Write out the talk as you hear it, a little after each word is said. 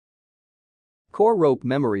core rope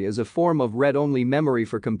memory is a form of read-only memory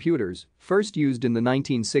for computers, first used in the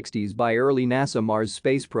 1960s by early NASA Mars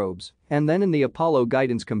space probes, and then in the Apollo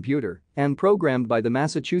guidance computer, and programmed by the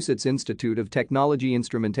Massachusetts Institute of Technology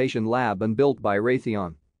Instrumentation Lab and built by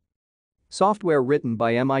Raytheon. Software written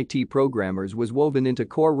by MIT programmers was woven into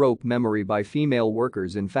core rope memory by female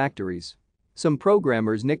workers in factories. Some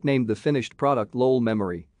programmers nicknamed the finished product LOL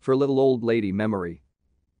memory for little old lady memory.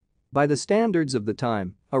 By the standards of the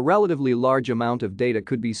time, a relatively large amount of data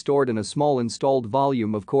could be stored in a small installed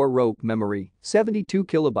volume of core rope memory, 72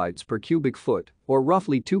 kilobytes per cubic foot, or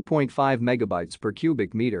roughly 2.5 megabytes per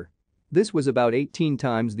cubic meter. This was about 18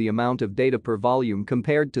 times the amount of data per volume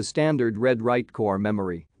compared to standard read-write core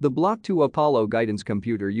memory. The Block 2 Apollo guidance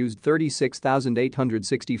computer used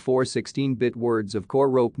 36,864 16-bit words of core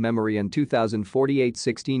rope memory and 2,048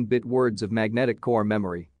 16-bit words of magnetic core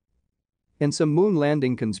memory. In some moon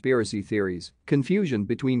landing conspiracy theories, confusion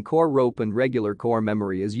between core rope and regular core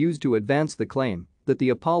memory is used to advance the claim that the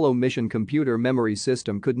Apollo mission computer memory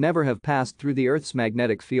system could never have passed through the Earth's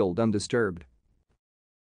magnetic field undisturbed.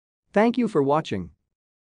 Thank you for watching.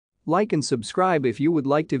 Like and subscribe if you would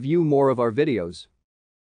like to view more of our videos.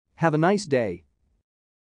 Have a nice day.